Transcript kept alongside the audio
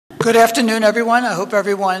Good afternoon, everyone. I hope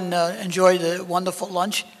everyone enjoyed a wonderful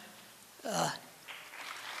lunch. We're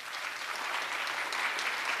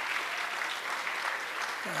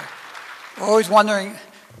always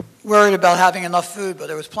worried about having enough food, but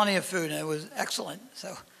there was plenty of food and it was excellent.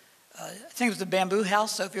 So I think it was the Bamboo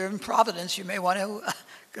House, so if you're in Providence, you may want to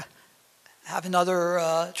have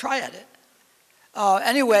another try at it.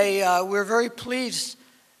 Anyway, we're very pleased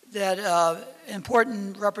that an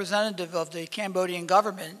important representative of the Cambodian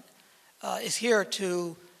government is here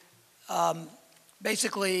to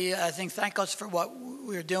basically, I think, thank us for what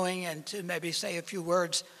we're doing and to maybe say a few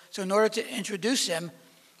words. So in order to introduce him,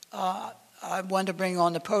 I want to bring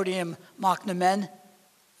on the podium Manet,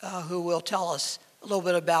 who will tell us a little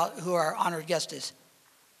bit about who our honored guest is.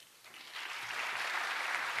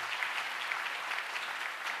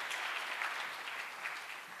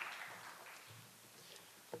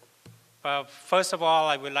 First of all,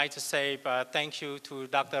 I would like to say thank you to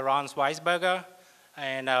Dr. Ron Weisberger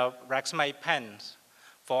and Rex May Pence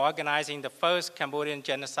for organizing the first Cambodian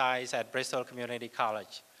genocide at Bristol Community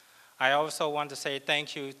College. I also want to say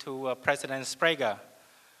thank you to President Sprague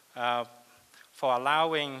for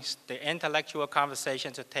allowing the intellectual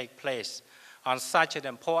conversation to take place on such an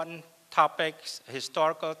important topics,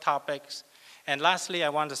 historical topics. And lastly, I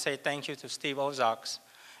want to say thank you to Steve Ozarks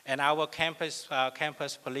and our campus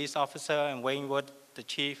police officer and Wayne Wood, the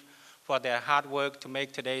chief, for their hard work to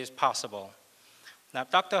make today possible. Now,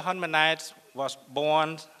 Dr. Manet was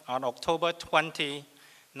born on October 20,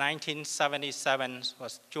 1977,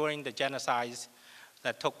 was during the genocide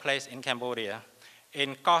that took place in Cambodia,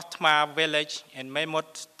 in Kotma village in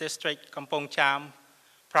Memut district, Kampong Cham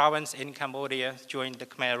province in Cambodia during the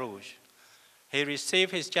Khmer Rouge. He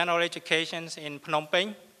received his general education in Phnom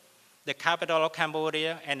Penh, the capital of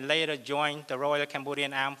Cambodia, and later joined the Royal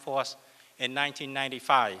Cambodian Armed Force in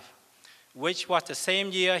 1995, which was the same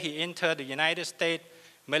year he entered the United States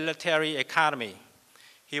Military Academy.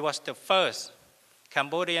 He was the first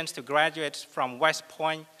Cambodian to graduate from West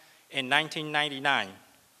Point in 1999.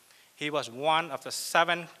 He was one of the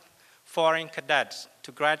 7 foreign cadets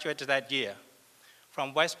to graduate that year.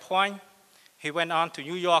 From West Point, he went on to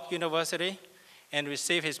New York University and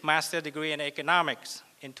received his master's degree in economics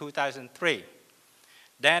in 2003.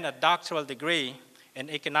 Then a doctoral degree in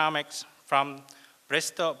economics from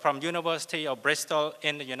University of Bristol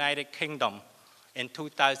in the United Kingdom in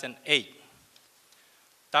 2008.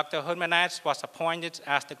 Dr. Manet was appointed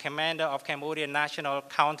as the commander of Cambodian National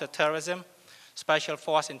Counterterrorism Special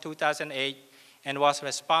Force in 2008 and was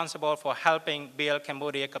responsible for helping build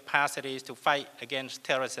Cambodia capacities to fight against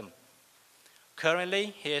terrorism.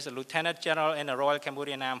 Currently, he is a lieutenant general in the Royal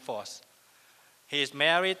Cambodian Armed Force. He is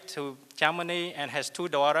married to Germany and has 2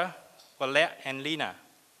 daughters, Valette and Lina.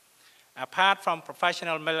 Apart from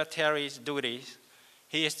professional military duties,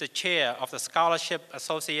 he is the chair of the Scholarship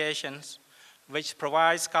Associations, which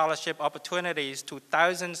provides scholarship opportunities to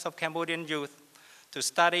thousands of Cambodian youth to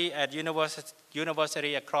study at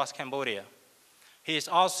university across Cambodia. He is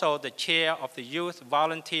also the chair of the Youth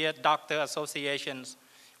Volunteer Doctor Associations,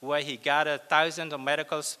 where he gathered thousands of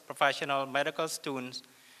professional medical students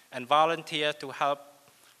and volunteers to help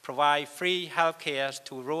provide free health care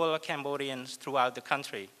to rural Cambodians throughout the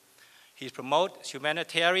country. He promotes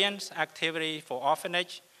humanitarian activity for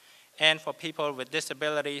orphanage and for people with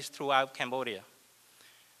disabilities throughout Cambodia.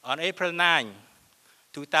 On April 9,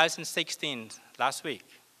 2016, last week,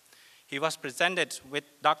 he was presented with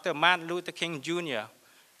Dr. Martin Luther King Jr.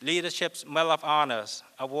 Leadership's Medal of Honors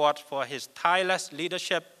Award for his tireless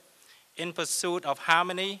leadership in pursuit of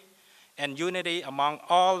harmony and unity among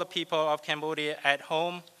all the people of Cambodia at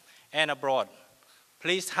home and abroad.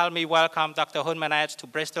 Please help me welcome Dr. Manet to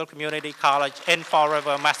Bristol Community College in Fall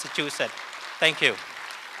River, Massachusetts. Thank you.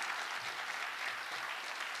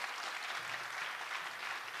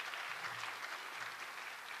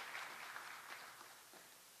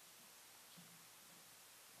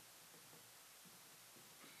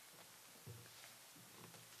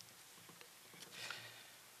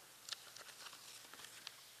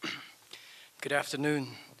 Good afternoon.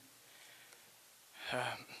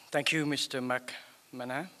 Thank you, Mr.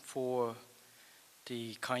 Manet, for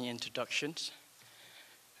the kind introductions.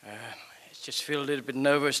 I just feel a little bit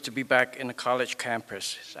nervous to be back in the college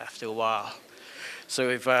campus after a while. So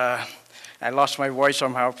if I lost my voice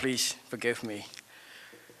somehow, please forgive me.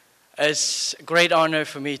 It's a great honor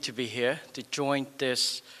for me to be here to join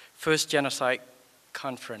this first genocide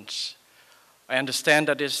conference. I understand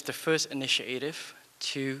that it's the first initiative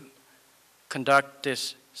to conduct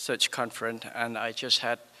this such conference, and I just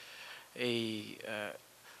had a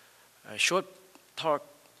a short talk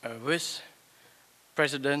with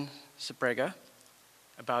President Sprague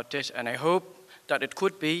about this, and I hope that it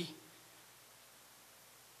could be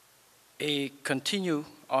a continue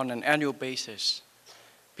on an annual basis,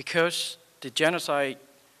 because the genocide,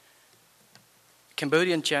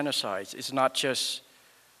 Cambodian genocide, is not just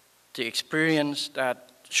the experience that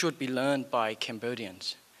should be learned by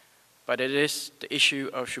Cambodians, but it is the issue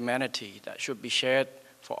of humanity that should be shared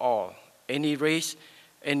for all. Any race,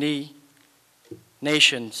 any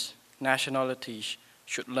nations, nationalities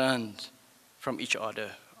should learn from each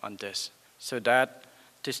other on this, so that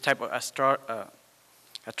this type of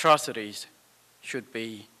atrocities should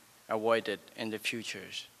be avoided in the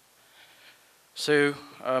futures. So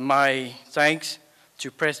my thanks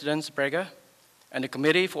to President Brega and the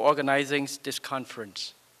committee for organizing this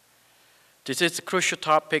conference. This is a crucial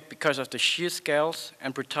topic because of the sheer scales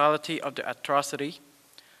and brutality of the atrocity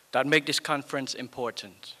that make this conference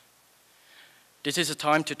important. This is a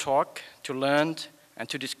time to talk, to learn, and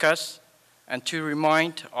to discuss, and to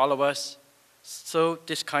remind all of us so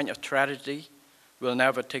this kind of tragedy will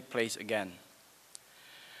never take place again.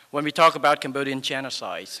 When we talk about Cambodian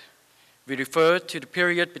genocide, we refer to the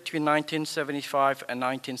period between 1975 and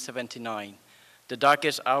 1979, the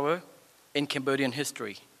darkest hour in Cambodian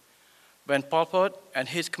history, when Pol Pot and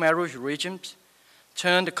his Khmer Rouge regimes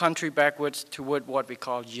turned the country backwards toward what we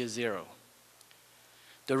call Year Zero.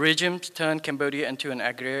 The regimes turned Cambodia into an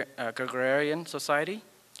agrarian society,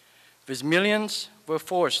 with millions were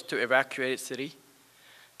forced to evacuate the city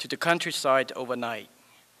to the countryside overnight.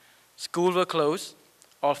 Schools were closed,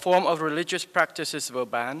 all forms of religious practices were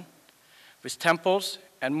banned, with temples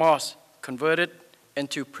and mosques converted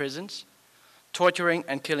into prisons, torturing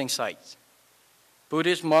and killing sites.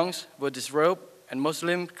 Buddhist monks were disrobed, and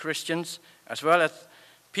Muslim Christians, as well as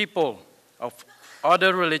people of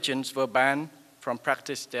other religions, were banned from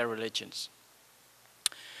practice their religions.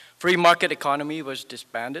 Free market economy was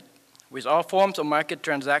disbanded, with all forms of market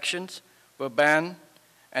transactions were banned,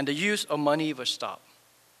 and the use of money was stopped.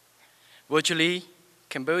 Virtually,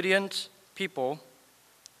 Cambodian people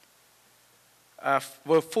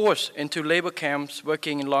were forced into labor camps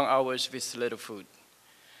working in long hours with little food.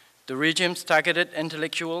 The regimes targeted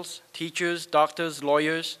intellectuals, teachers, doctors,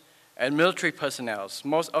 lawyers, and military personnel.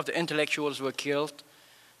 Most of the intellectuals were killed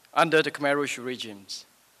under the Khmer Rouge regimes.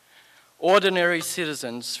 Ordinary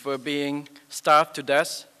citizens were being starved to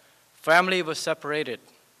death. Families were separated.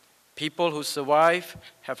 People who survived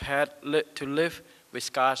have had to live with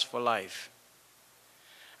scars for life.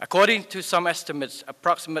 According to some estimates,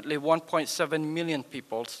 approximately 1.7 million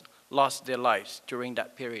people lost their lives during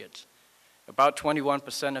that period, about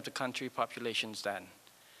 21% of the country population then.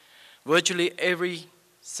 Virtually every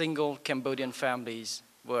single Cambodian families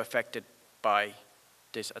were affected by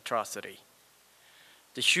this atrocity.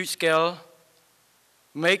 The huge scale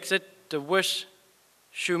makes it the worst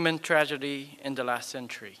human tragedy in the last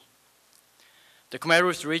century. The Khmer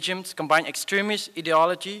Rouge regimes combined extremist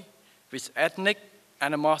ideology with ethnic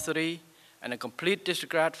animosity and a complete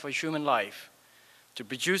disregard for human life to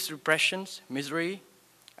produce repressions, misery,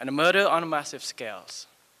 and a murder on a massive scale.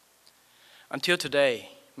 Until today,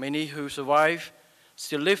 many who survive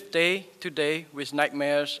still live day to day with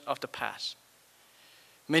nightmares of the past.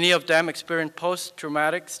 Many of them experience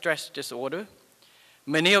post-traumatic stress disorder,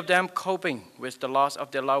 many of them coping with the loss of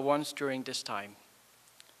their loved ones during this time.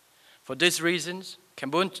 For these reasons,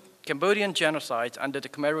 Cambodian genocide under the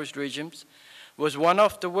Khmer Rouge regimes was one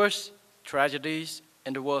of the worst tragedies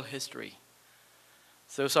in the world history.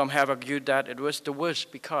 So some have argued that it was the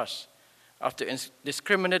worst because of the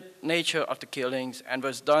indiscriminate nature of the killings and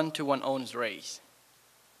was done to one's own race.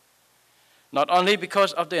 Not only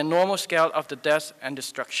because of the enormous scale of the deaths and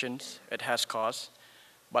destructions it has caused,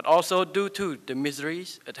 but also due to the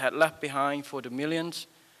miseries it had left behind for the millions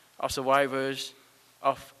of survivors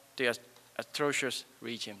of the atrocious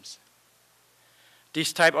regimes.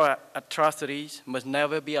 These type of atrocities must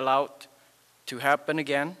never be allowed to happen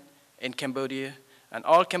again in Cambodia, and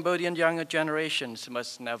all Cambodian younger generations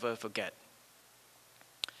must never forget.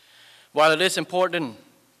 While it is important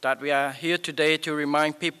that we are here today to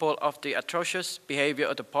remind people of the atrocious behavior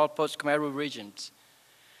of the Pol Pot Khmer Rouge regimes,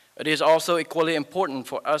 it is also equally important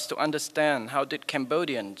for us to understand how did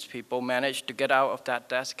Cambodian people manage to get out of that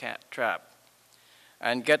death trap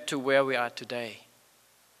and get to where we are today.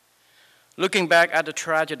 Looking back at the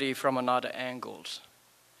tragedy from another angle,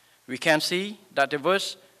 we can see that there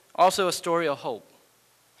was also a story of hope.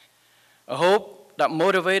 A hope that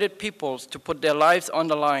motivated peoples to put their lives on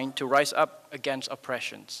the line to rise up against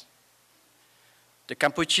oppressions. The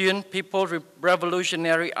Cambodian People's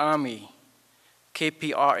Revolutionary Army,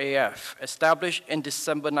 KPRAF, established in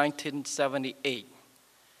December 1978,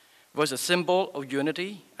 was a symbol of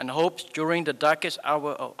unity and hope during the darkest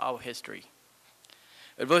hour of our history.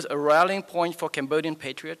 It was a rallying point for Cambodian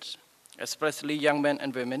patriots, especially young men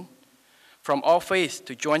and women, from all faiths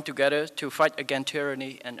to join together to fight against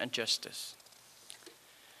tyranny and injustice.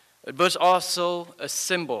 It was also a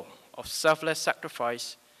symbol of selfless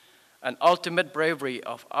sacrifice and ultimate bravery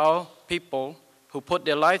of our people who put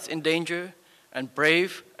their lives in danger and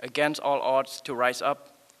brave against all odds to rise up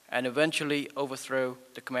and eventually overthrow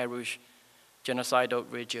the Khmer Rouge genocidal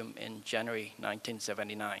regime in January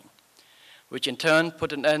 1979, which in turn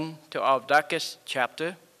put an end to our darkest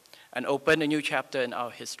chapter and opened a new chapter in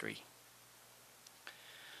our history.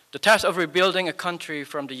 The task of rebuilding a country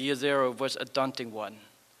from the year zero was a daunting one,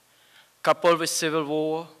 coupled with civil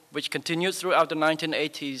war, which continued throughout the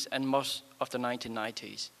 1980s and most of the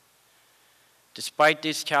 1990s. Despite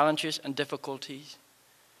these challenges and difficulties,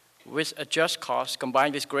 with a just cause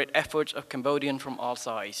combined with great efforts of Cambodians from all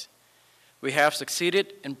sides, we have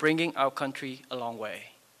succeeded in bringing our country a long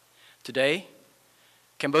way. Today,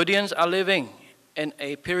 Cambodians are living in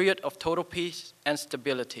a period of total peace and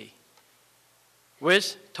stability,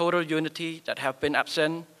 with total unity that have been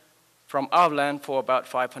absent from our land for about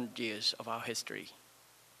 500 years of our history.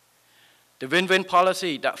 The win-win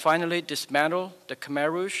policy that finally dismantled the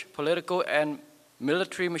Khmer Rouge political and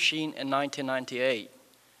military machine in 1998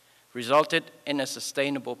 resulted in a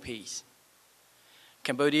sustainable peace.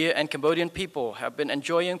 Cambodia and Cambodian people have been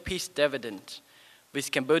enjoying peace dividends,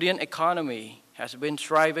 with Cambodian economy has been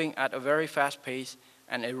thriving at a very fast pace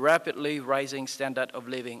and a rapidly rising standard of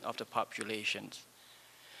living of the populations.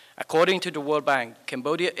 According to the World Bank,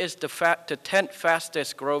 Cambodia is the 10th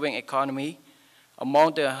fastest growing economy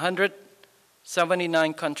among the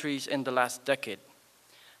 179 countries in the last decade,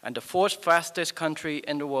 and the 4th fastest country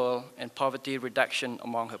in the world in poverty reduction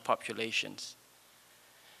among her populations.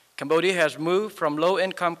 Cambodia has moved from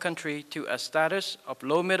low-income country to a status of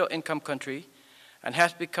low-middle-income country and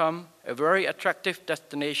has become a very attractive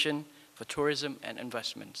destination for tourism and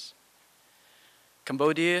investments.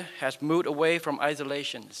 Cambodia has moved away from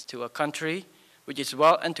isolations to a country which is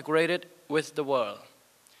well integrated with the world.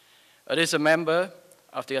 It is a member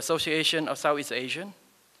of the Association of Southeast Asia,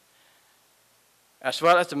 as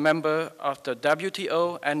well as a member of the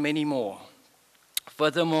WTO and many more.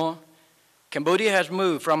 Furthermore, Cambodia has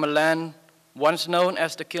moved from a land once known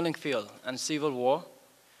as the killing field and civil war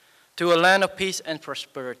to a land of peace and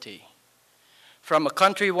prosperity. From a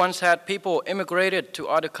country once had people immigrated to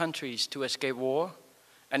other countries to escape war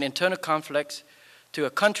and internal conflicts to a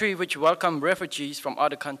country which welcomed refugees from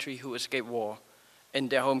other countries who escaped war in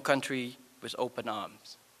their home country with open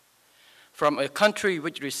arms. From a country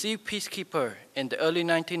which received peacekeepers in the early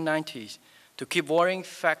 1990s to keep warring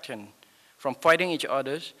factions from fighting each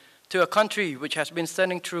other, to a country which has been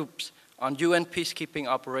sending troops on UN peacekeeping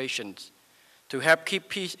operations to help keep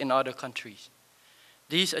peace in other countries.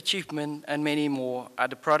 These achievements and many more are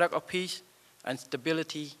the product of peace and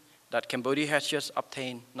stability that Cambodia has just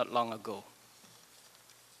obtained not long ago.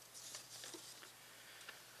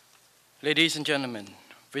 Ladies and gentlemen,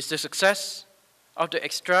 with the success of the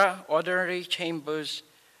extraordinary chambers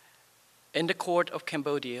in the Court of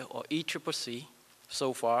Cambodia, or ECCC,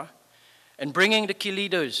 so far, in bringing the key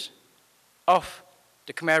leaders of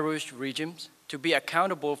the Khmer Rouge regimes to be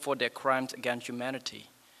accountable for their crimes against humanity,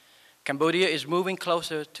 Cambodia is moving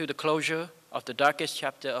closer to the closure of the darkest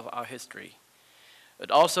chapter of our history. It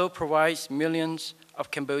also provides millions of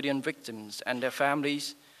Cambodian victims and their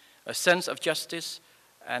families a sense of justice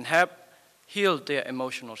and help heal their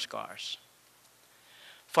emotional scars.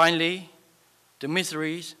 Finally, the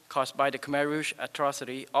miseries caused by the Khmer Rouge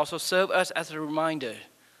atrocity also serve us as a reminder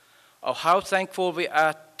of how thankful we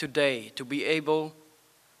are today to be able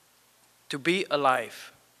to be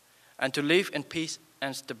alive and to live in peace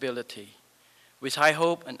and stability, with high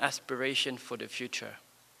hope and aspiration for the future.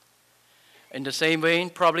 In the same vein,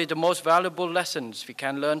 probably the most valuable lessons we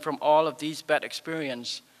can learn from all of these bad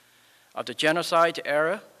experiences of the genocide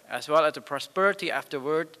era, as well as the prosperity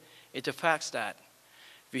afterward, is the fact that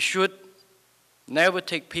we should never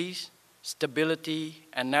take peace, stability,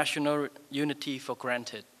 and national unity for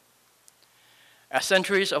granted. As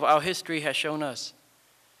centuries of our history has shown us,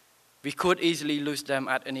 we could easily lose them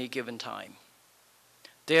at any given time.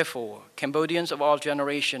 Therefore, Cambodians of all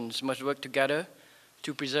generations must work together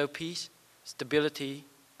to preserve peace, stability,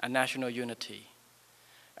 and national unity,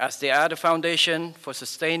 as they are the foundation for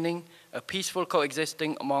sustaining a peaceful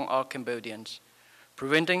coexisting among all Cambodians,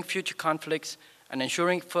 preventing future conflicts, and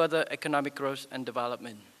ensuring further economic growth and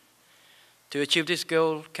development. To achieve this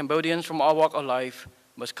goal, Cambodians from all walks of life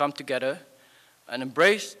must come together and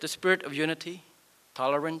embrace the spirit of unity,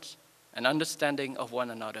 tolerance, and understanding of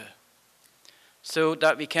one another. so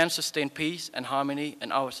that we can sustain peace and harmony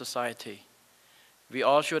in our society. We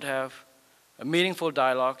all should have a meaningful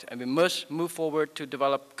dialogue, and we must move forward to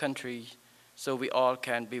develop countries so we all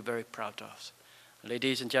can be very proud of.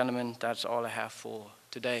 Ladies and gentlemen, that's all I have for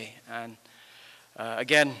today. And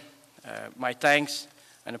again, my thanks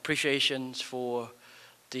and appreciations for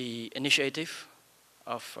the initiative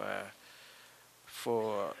of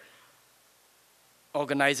for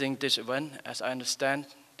organizing this event. As I understand,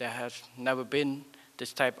 there has never been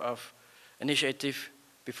this type of initiative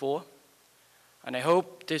before. And I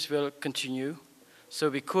hope this will continue so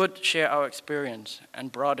we could share our experience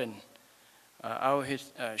and broaden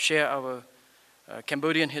share our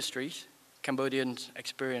Cambodian histories, Cambodian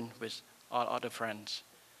experience with all other friends.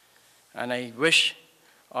 And I wish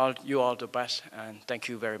you all the best, and thank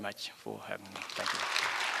you very much for having me. Thank you.